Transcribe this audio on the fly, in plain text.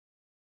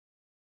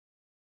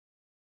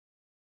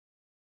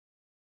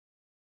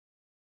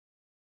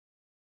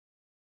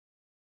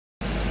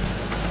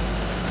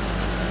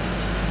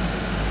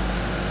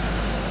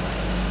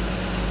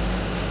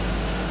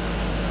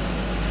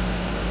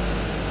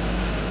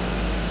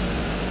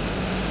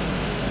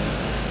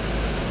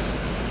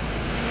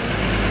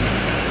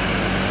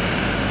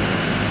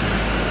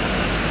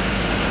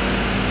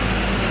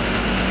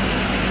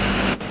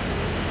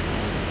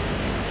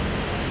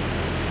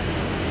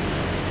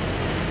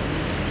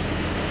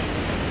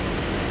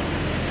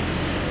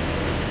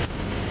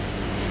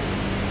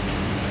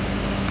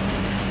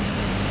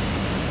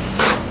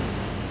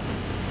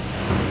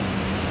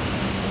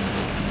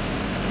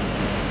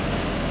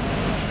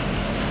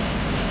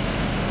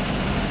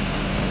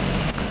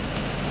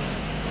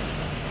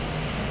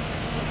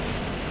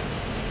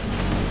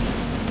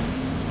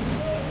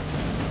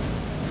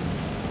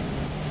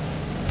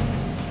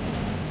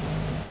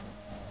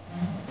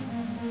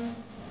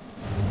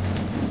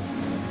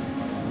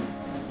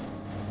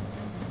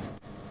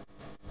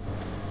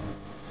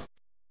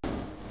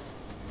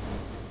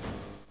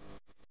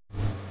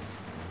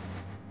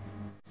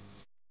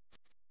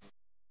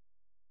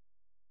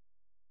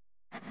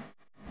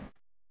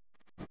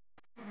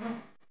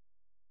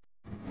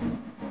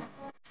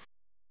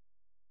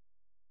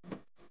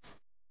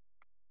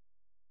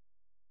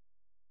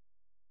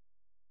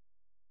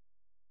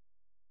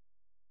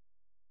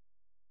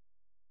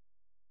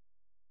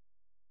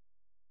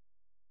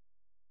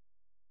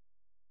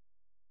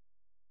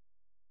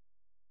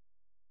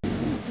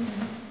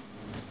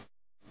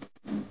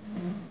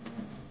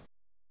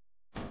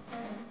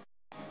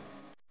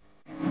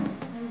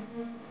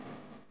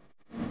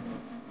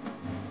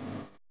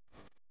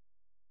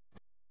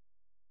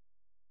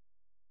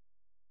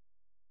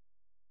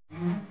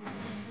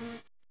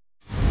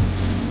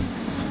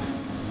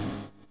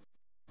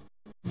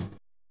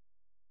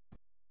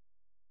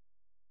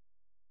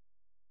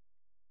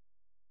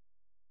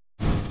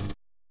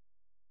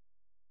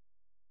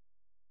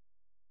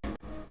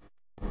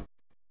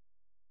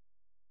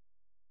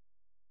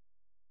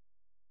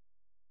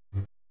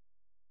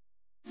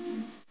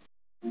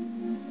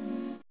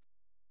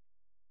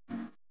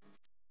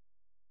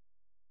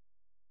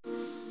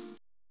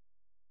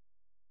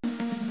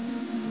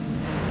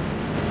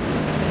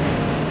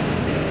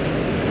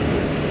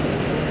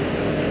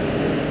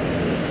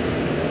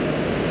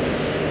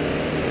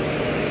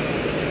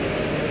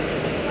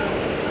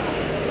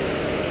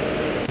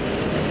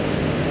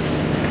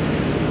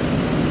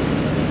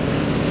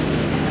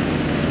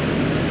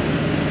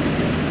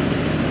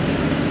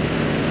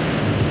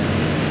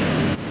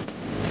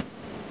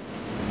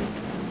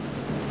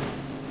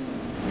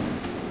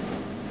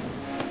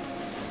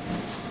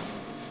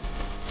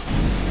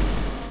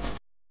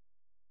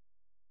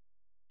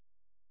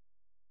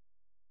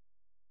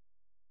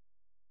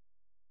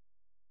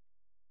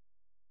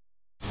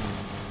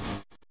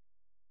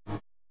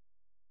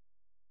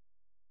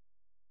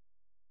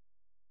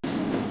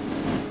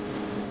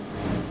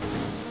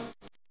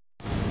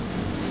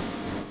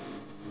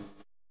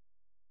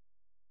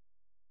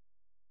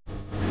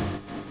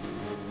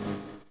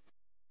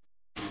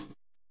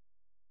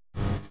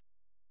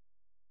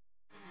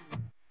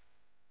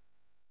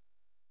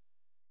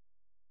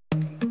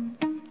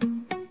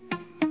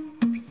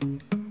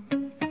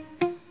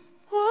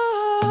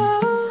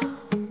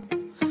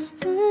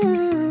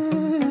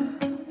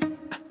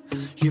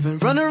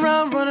running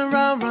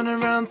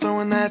around,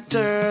 throwing that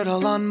dirt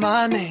all on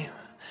my name.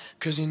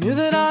 Cause you knew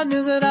that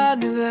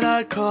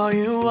I'd call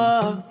you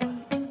up.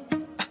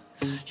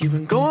 You've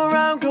been going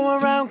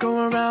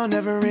around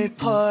every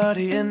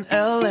party in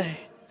LA.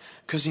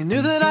 Cause you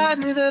knew that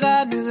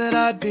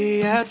I'd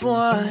be at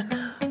one.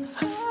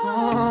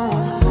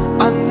 Oh,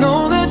 I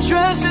know that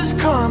dress is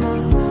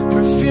karma,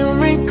 perfume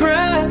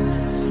regret.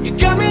 You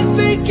got me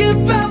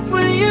thinking about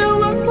when you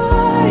were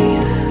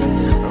mine.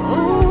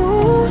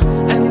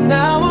 Oh, and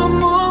now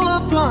I'm all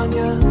up on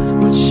you.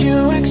 What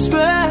you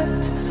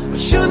expect?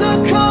 But you're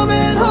not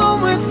coming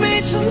home with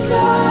me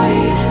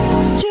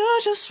tonight. You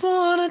just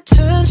want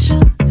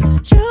attention.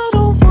 You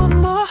don't want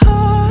my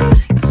heart.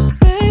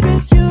 Maybe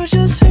you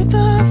just hate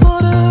the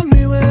thought of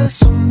me with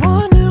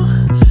someone new.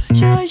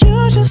 Yeah,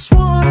 you just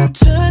want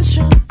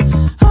attention.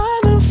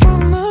 I knew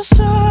from the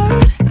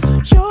start.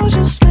 You're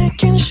just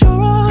making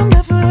sure I'm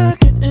never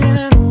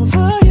getting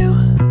over you.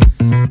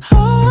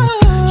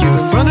 Oh. You've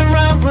been running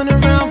around,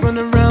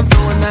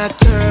 throwing that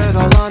dirt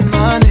all on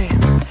my name.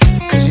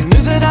 Cause you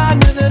knew that I'd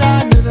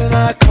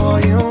call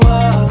you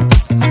up.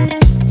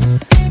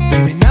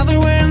 Baby, now that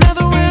we're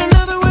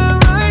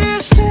right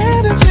here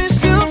standing face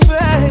to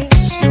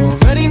face, you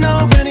already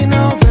know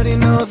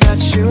that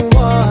you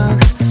won.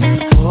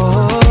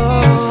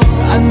 Oh,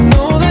 I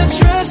know that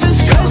dress is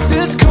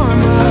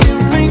karma, you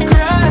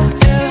regret.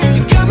 Yeah.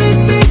 You got me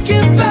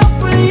thinking about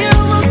when you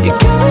were mine. You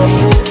got me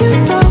thinking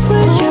about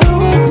when you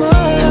were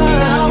mine.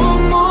 Now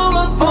I'm all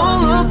up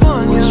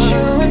on you. What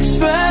you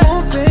expect?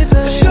 Oh, baby,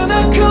 but you're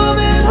not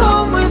coming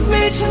home with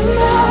me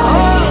tonight. Oh,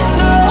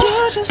 no. You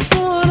just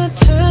want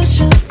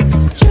attention.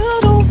 You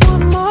don't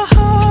want my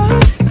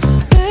heart.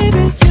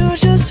 Baby, you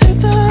just hate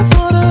the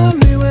thought of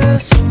me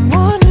with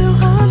someone new.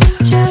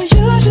 Yeah,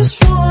 you just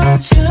want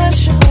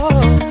attention.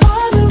 I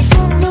knew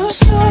from the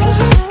start.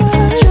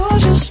 You're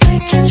just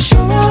making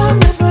sure I'm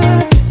never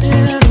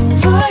getting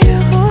over you.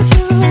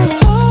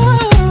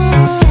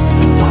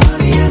 What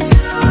are you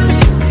doing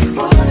to me?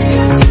 What are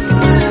you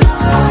doing?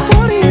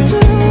 What are you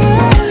doing?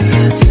 What are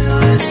you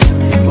doing to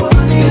me? What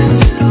are you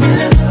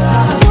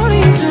doing? What are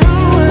you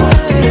doing?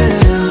 What are you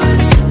doing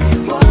to me?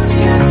 What are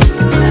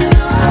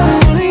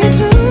you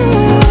doing?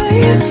 What are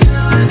you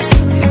doing to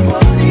me?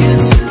 What are you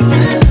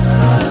doing?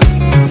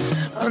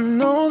 I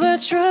know that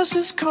dress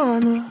is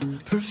karma,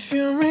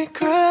 perfume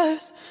regret.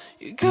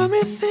 You got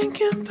me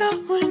thinking about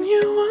when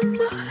you were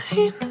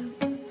mine.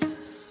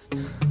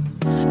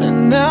 And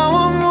now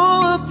I'm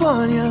all up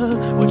on you.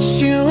 What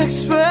you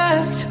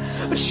expect?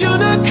 But you're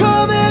not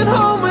coming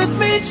home with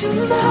me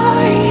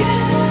tonight.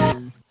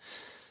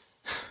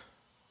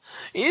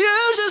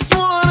 You just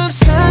want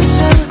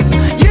attention.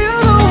 You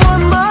don't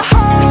want my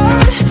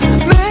heart.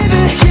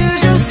 Maybe you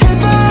just hit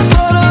the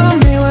thought of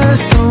me with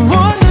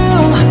someone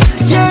new.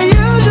 Yeah,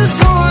 you just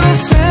want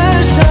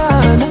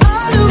attention. I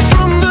knew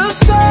from the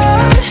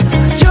start.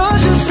 You're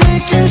just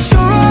making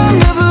sure I'm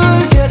never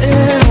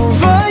getting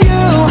over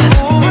you.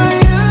 Over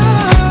you.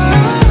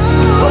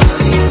 What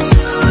are you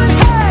doing?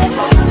 Hey.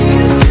 What are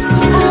you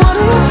doing? What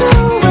are you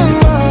doing,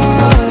 love?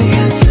 What are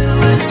you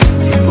doing to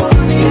me? What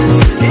are you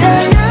doing?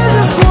 Yeah, you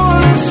just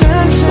want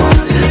attention.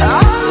 I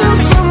knew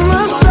from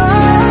the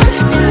start.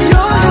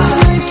 You're just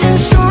making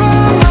sure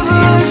I'm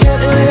never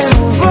getting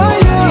over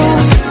you.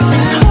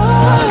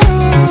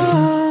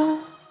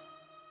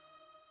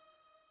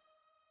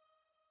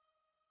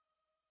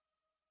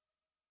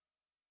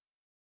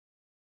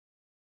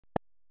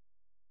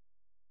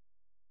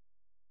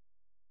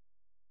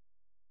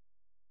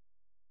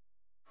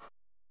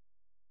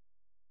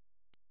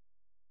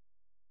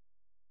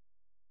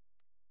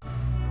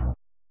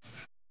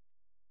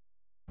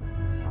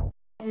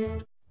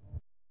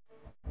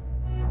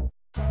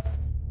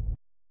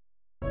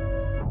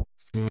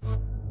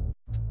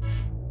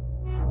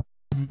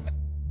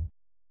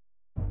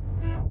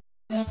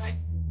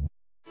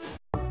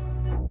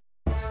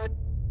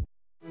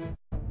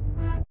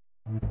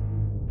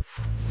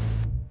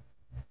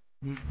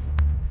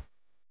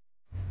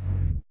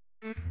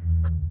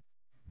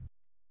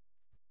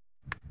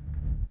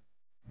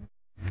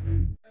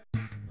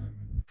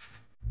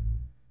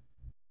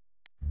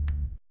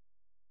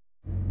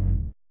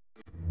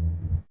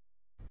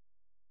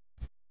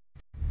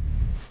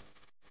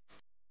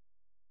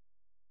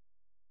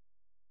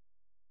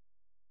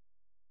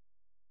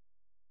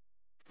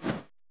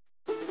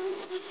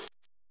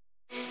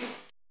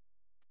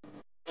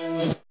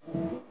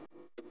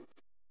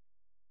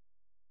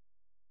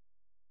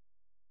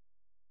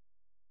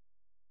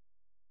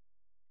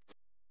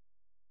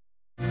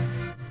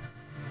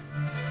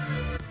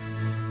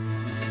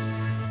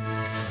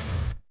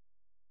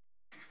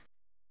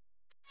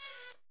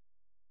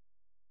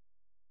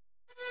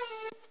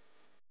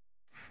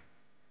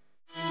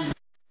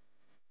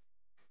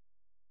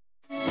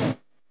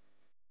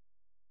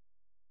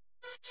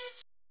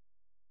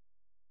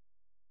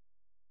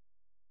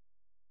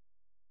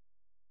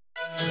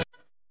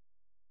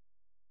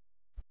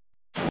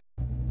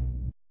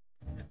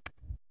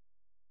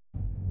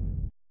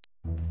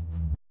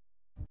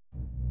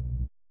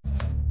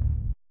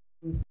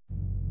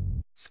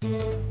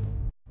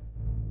 Oh.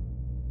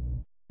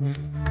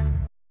 Hmm.